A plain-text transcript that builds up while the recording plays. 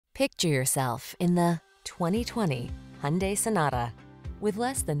Picture yourself in the 2020 Hyundai Sonata. With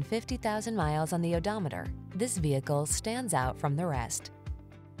less than 50,000 miles on the odometer, this vehicle stands out from the rest.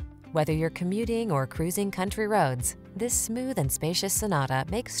 Whether you're commuting or cruising country roads, this smooth and spacious Sonata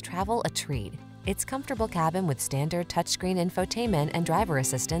makes travel a treat. Its comfortable cabin with standard touchscreen infotainment and driver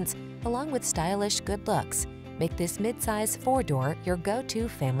assistance, along with stylish good looks, make this midsize four-door your go-to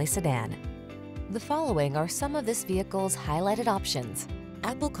family sedan. The following are some of this vehicle's highlighted options: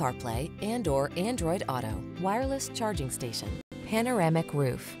 Apple CarPlay and/or Android Auto, wireless charging station, panoramic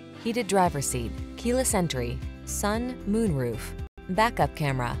roof, heated driver's seat, keyless entry, sun, moon roof, backup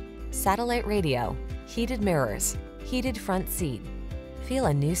camera, satellite radio, heated mirrors, heated front seat. Feel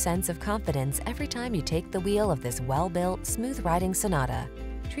a new sense of confidence every time you take the wheel of this well-built, smooth-riding Sonata.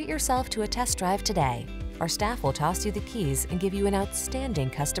 Treat yourself to a test drive today. Our staff will toss you the keys and give you an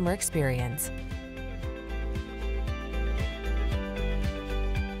outstanding customer experience.